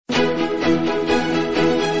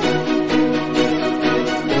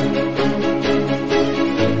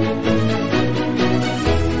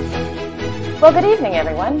Well, good evening,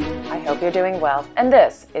 everyone. I hope you're doing well, and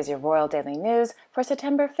this is your Royal Daily News for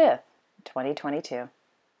September 5th, 2022.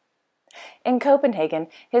 In Copenhagen,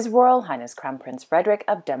 His Royal Highness Crown Prince Frederik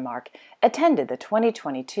of Denmark attended the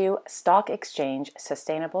 2022 Stock Exchange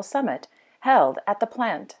Sustainable Summit held at the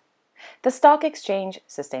plant. The Stock Exchange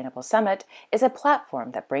Sustainable Summit is a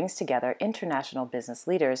platform that brings together international business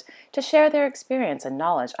leaders to share their experience and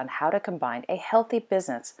knowledge on how to combine a healthy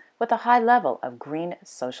business with a high level of green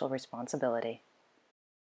social responsibility.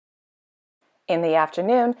 In the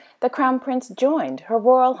afternoon, the Crown Prince joined Her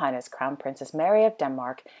Royal Highness Crown Princess Mary of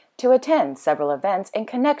Denmark to attend several events in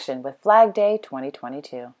connection with Flag Day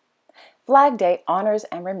 2022. Flag Day honors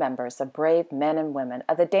and remembers the brave men and women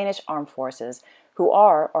of the Danish armed forces who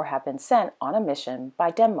are or have been sent on a mission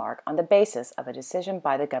by Denmark on the basis of a decision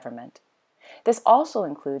by the government. This also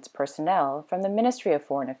includes personnel from the Ministry of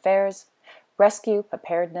Foreign Affairs, Rescue,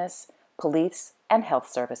 Preparedness, Police, and Health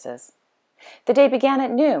Services. The day began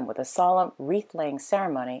at noon with a solemn wreath-laying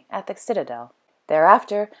ceremony at the Citadel.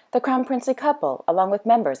 Thereafter, the Crown Princely couple, along with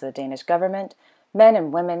members of the Danish government, men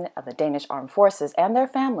and women of the Danish armed forces and their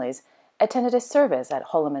families, attended a service at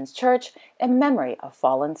Holloman's Church in memory of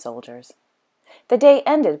fallen soldiers. The day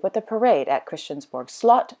ended with a parade at Christiansborg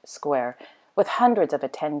Slot Square with hundreds of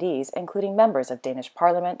attendees, including members of Danish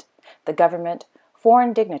Parliament, the government,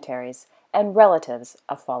 foreign dignitaries, and relatives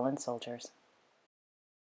of fallen soldiers.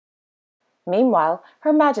 Meanwhile,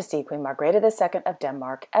 Her Majesty Queen Margrethe II of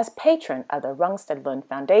Denmark, as patron of the Rungstedlund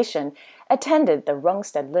Foundation, attended the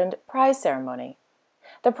Rungstedlund Prize ceremony.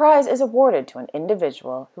 The prize is awarded to an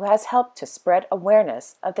individual who has helped to spread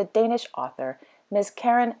awareness of the Danish author Ms.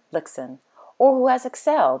 Karen Blixen, or who has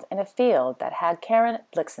excelled in a field that had Karen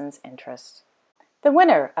Blixen's interest. The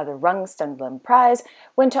winner of the Rungstedlund Prize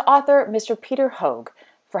went to author Mr. Peter Hoeg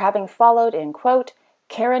for having followed in, quote,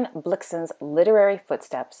 Karen Blixen's literary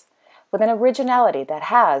footsteps, with an originality that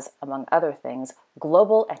has, among other things,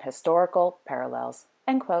 global and historical parallels,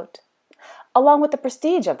 end quote. Along with the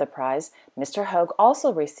prestige of the prize, Mr. Hoeg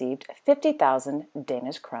also received 50,000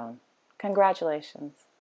 Danish krone. Congratulations.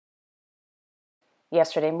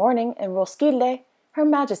 Yesterday morning in Roskilde, Her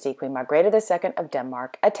Majesty Queen Margrethe II of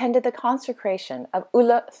Denmark attended the consecration of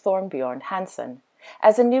Ulla Thornbjørn Hansen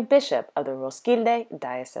as the new bishop of the Roskilde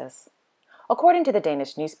Diocese. According to the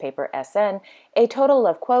Danish newspaper SN, a total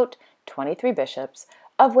of, quote, 23 bishops,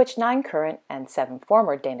 of which 9 current and 7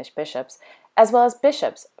 former Danish bishops, as well as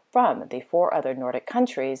bishops from the 4 other Nordic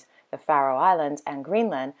countries, the Faroe Islands and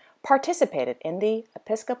Greenland, participated in the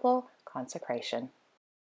episcopal consecration.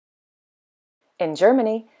 In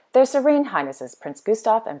Germany, their Serene Highnesses Prince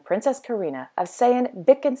Gustav and Princess Carina of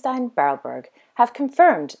Sayn-Wittgenstein-Berleburg have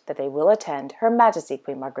confirmed that they will attend Her Majesty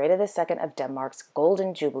Queen Margrethe II of Denmark's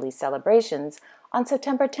Golden Jubilee celebrations on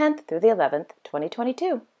September 10th through the 11th,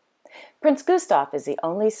 2022. Prince Gustav is the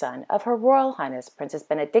only son of Her Royal Highness Princess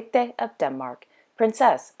Benedicte of Denmark,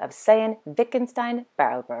 Princess of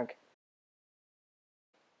Sayn-Wittgenstein-Berleburg.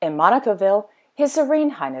 In Monaco-Ville, His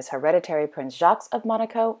Serene Highness Hereditary Prince Jacques of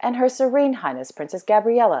Monaco and Her Serene Highness Princess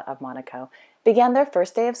Gabriella of Monaco began their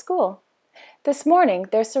first day of school. This morning,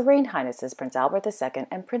 their Serene Highnesses Prince Albert II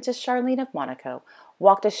and Princess Charlene of Monaco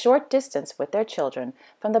walked a short distance with their children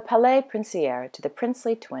from the Palais Princière to the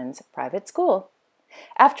Princely twins' private school.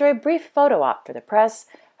 After a brief photo op for the press,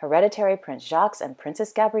 Hereditary Prince Jacques and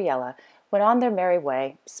Princess Gabriella went on their merry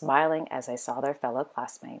way, smiling as they saw their fellow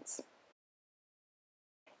classmates.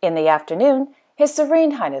 In the afternoon, His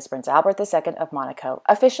Serene Highness Prince Albert II of Monaco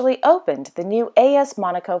officially opened the new AS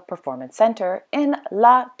Monaco Performance Center in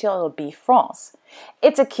La Tuileries, France.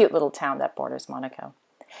 It's a cute little town that borders Monaco.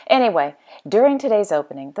 Anyway, during today's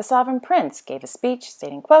opening, the Sovereign Prince gave a speech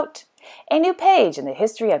stating, quote, "A new page in the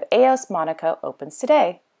history of AS Monaco opens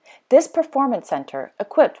today. This performance center,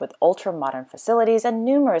 equipped with ultra-modern facilities and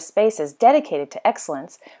numerous spaces dedicated to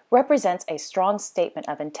excellence, represents a strong statement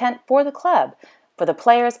of intent for the club, for the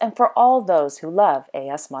players, and for all those who love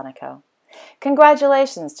AS Monaco.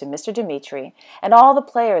 Congratulations to Mr. Dimitri and all the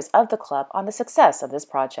players of the club on the success of this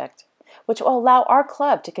project, which will allow our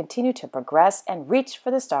club to continue to progress and reach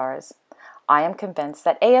for the stars. I am convinced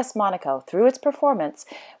that AS Monaco, through its performance,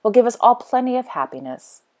 will give us all plenty of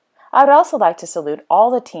happiness. I would also like to salute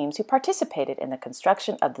all the teams who participated in the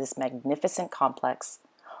construction of this magnificent complex.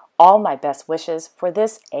 All my best wishes for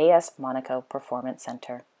this AS Monaco Performance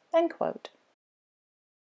Center." End quote.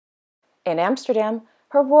 In Amsterdam,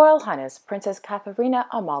 Her Royal Highness Princess Catharina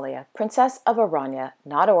Amalia, Princess of Oranje,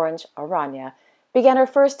 not Orange, Oranje, began her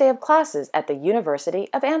first day of classes at the University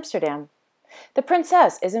of Amsterdam. The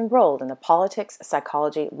princess is enrolled in the Politics,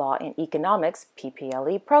 Psychology, Law, and Economics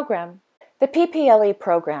PPLE program. The PPLE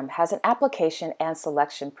program has an application and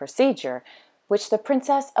selection procedure which the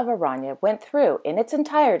Princess of Oranje went through in its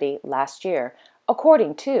entirety last year,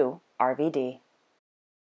 according to RVD.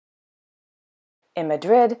 In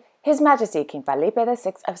Madrid, His Majesty King Felipe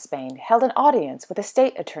VI of Spain held an audience with the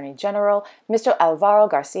State Attorney General, Mr. Alvaro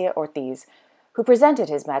Garcia Ortiz, who presented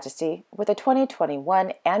His Majesty with a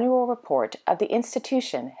 2021 annual report of the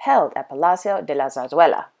institution held at Palacio de la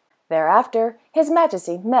Zarzuela. Thereafter, His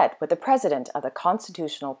Majesty met with the President of the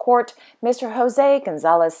Constitutional Court, Mr. José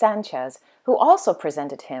González Sánchez, who also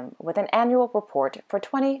presented him with an annual report for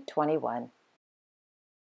 2021.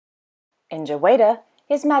 In Jeddah,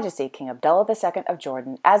 His Majesty King Abdullah II of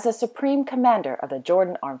Jordan, as the Supreme Commander of the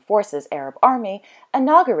Jordan Armed Forces Arab Army,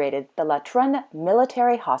 inaugurated the Latrun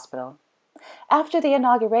Military Hospital. After the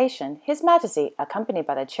inauguration, His Majesty, accompanied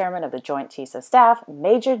by the Chairman of the Joint Chiefs of Staff,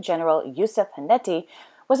 Major General Youssef Hannetti,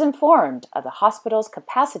 was informed of the hospital's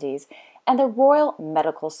capacities and the Royal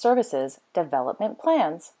Medical Services development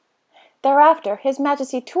plans. Thereafter, His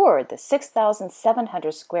Majesty toured the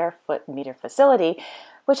 6,700 square meter facility,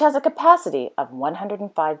 which has a capacity of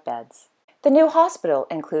 105 beds. The new hospital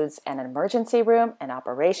includes an emergency room, an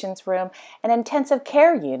operations room, an intensive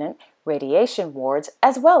care unit, radiation wards,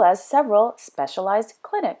 as well as several specialized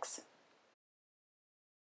clinics.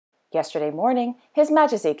 Yesterday morning, His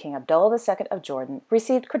Majesty King Abdullah II of Jordan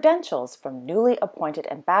received credentials from newly appointed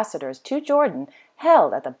ambassadors to Jordan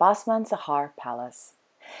held at the Bosman Sahar Palace.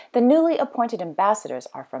 The newly appointed ambassadors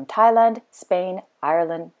are from Thailand, Spain,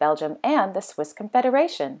 Ireland, Belgium, and the Swiss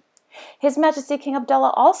Confederation. His Majesty King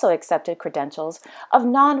Abdullah also accepted credentials of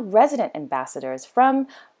non-resident ambassadors from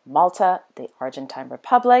Malta, the Argentine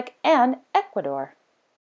Republic, and Ecuador.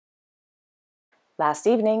 Last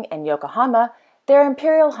evening in Yokohama, Their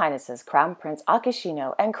Imperial Highnesses Crown Prince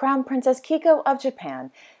Akishino and Crown Princess Kiko of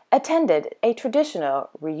Japan attended a traditional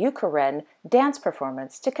Ryukuren dance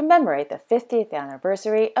performance to commemorate the 50th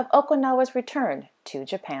anniversary of Okinawa's return to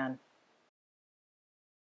Japan.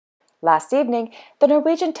 Last evening, the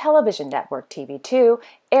Norwegian television network TV2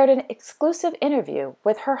 aired an exclusive interview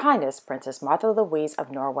with Her Highness Princess Martha Louise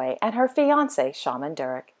of Norway and her fiancé Shaman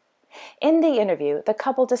Durek. In the interview, the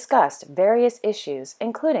couple discussed various issues,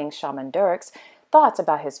 including Shaman Durek's thoughts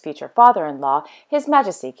about his future father-in-law, His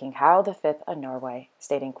Majesty King Harald V of Norway,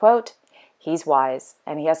 stating, quote, "He's wise,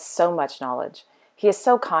 and he has so much knowledge. He is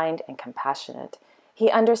so kind and compassionate. He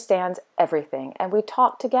understands everything, and we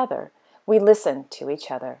talk together. We listen to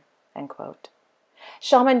each other," end quote.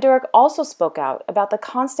 Shaman Durek also spoke out about the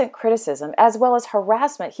constant criticism as well as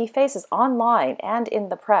harassment he faces online and in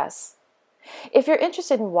the press. If you're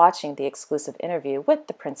interested in watching the exclusive interview with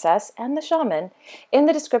the princess and the shaman, in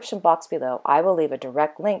the description box below I will leave a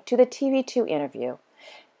direct link to the TV2 interview.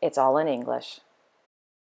 It's all in English.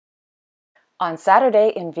 On Saturday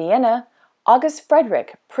in Vienna, August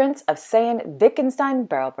Frederik, Prince of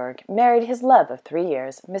Sayn-Wittgenstein-Berleburg, married his love of 3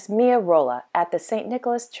 years, Miss Mia Rolla, at the St.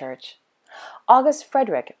 Nicholas Church. August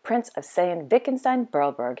Frederik, Prince of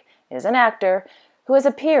Sayn-Wittgenstein-Berleburg, is an actor who has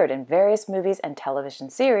appeared in various movies and television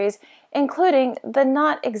series, including the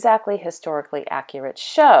not exactly historically accurate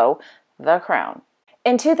show, The Crown.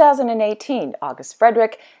 In 2018, August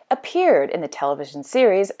Frederik appeared in the television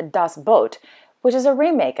series Das Boot, which is a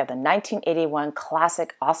remake of the 1981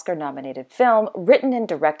 classic Oscar-nominated film written and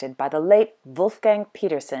directed by the late Wolfgang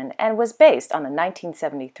Petersen and was based on the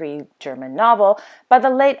 1973 German novel by the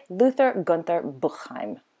late Luther Gunther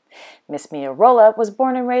Buchheim. Miss Mia Rolla was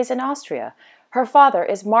born and raised in Austria. Her father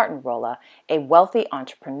is Martin Rolla, a wealthy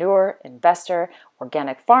entrepreneur, investor,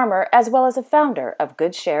 organic farmer, as well as a founder of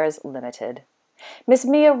Good Shares Limited. Miss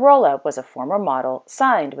Mia Rolla was a former model,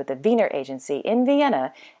 signed with the Wiener Agency in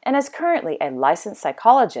Vienna, and is currently a licensed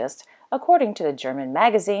psychologist, according to the German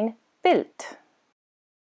magazine Bild.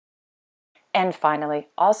 And finally,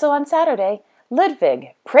 also on Saturday,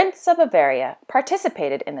 Ludwig, Prince of Bavaria,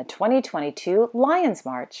 participated in the 2022 Lions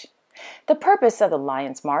March. The purpose of the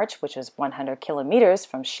Lions March, which was 100 kilometers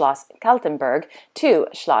from Schloss Kaltenberg to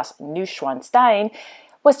Schloss Neuschwanstein,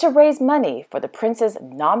 was to raise money for the prince's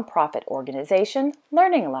non-profit organization,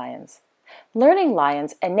 Learning Lions. Learning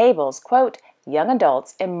Lions enables, quote, young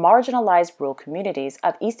adults in marginalized rural communities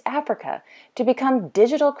of East Africa to become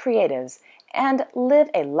digital creatives and live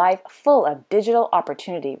a life full of digital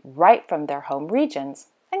opportunity right from their home regions,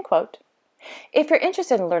 end quote. If you're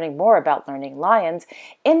interested in learning more about Learning Lions,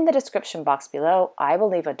 in the description box below, I will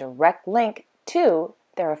leave a direct link to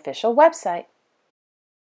their official website.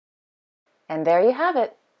 And there you have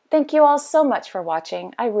it. Thank you all so much for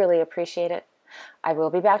watching. I really appreciate it. I will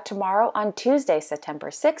be back tomorrow on Tuesday, September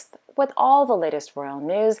 6th with all the latest royal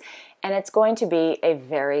news, and it's going to be a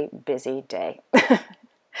very busy day.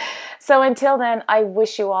 So until then, I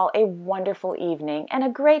wish you all a wonderful evening and a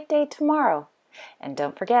great day tomorrow. And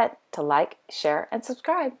don't forget to like, share, and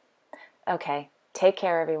subscribe. Okay, take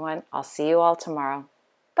care everyone. I'll see you all tomorrow.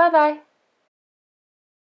 Bye-bye.